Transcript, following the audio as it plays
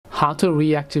How to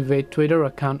reactivate Twitter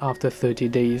account after 30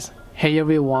 days. Hey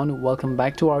everyone, welcome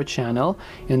back to our channel.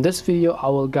 In this video I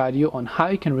will guide you on how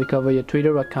you can recover your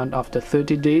Twitter account after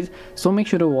 30 days, so make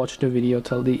sure to watch the video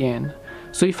till the end.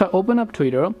 So if I open up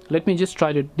Twitter, let me just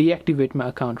try to deactivate my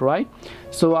account, right?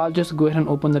 So I'll just go ahead and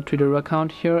open the Twitter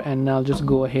account here, and I'll just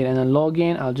go ahead and then log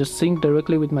in. I'll just sync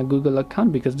directly with my Google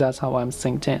account because that's how I'm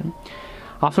synced in.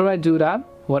 After I do that,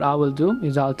 what I will do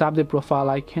is I'll tap the profile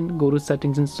icon, go to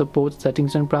settings and support,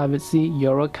 settings and privacy,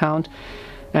 your account,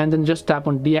 and then just tap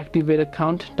on deactivate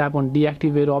account, tap on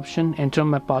deactivate option, enter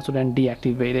my password and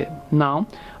deactivate it. Now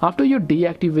after you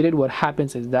deactivate it, what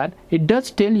happens is that it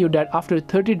does tell you that after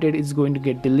 30 days it's going to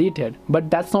get deleted, but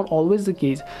that's not always the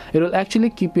case. It will actually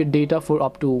keep your data for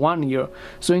up to 1 year.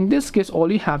 So in this case,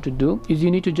 all you have to do is you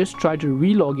need to just try to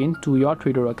re-log in to your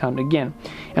Twitter account again,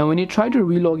 and when you try to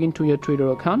re-log into your Twitter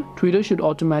account, Twitter should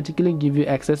automatically give you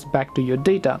access back to your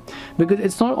data, because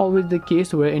it's not always the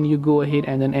case wherein you go ahead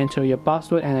and then enter your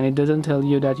password and then it doesn't tell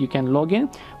you that you can log in.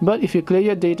 But if you clear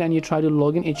your data and you try to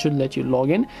log in, it should let you log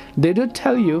in. They do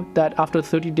tell you that after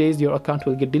 30 days your account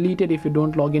will get deleted if you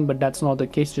don't log in, but that's not the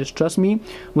case. Just trust me,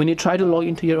 when you try to log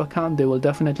into your account, they will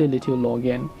definitely let you log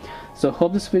in. So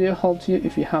hope this video helped you.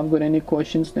 If you have got any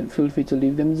questions, then feel free to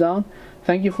leave them down.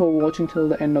 Thank you for watching till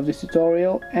the end of this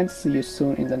tutorial, and see you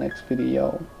soon in the next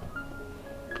video.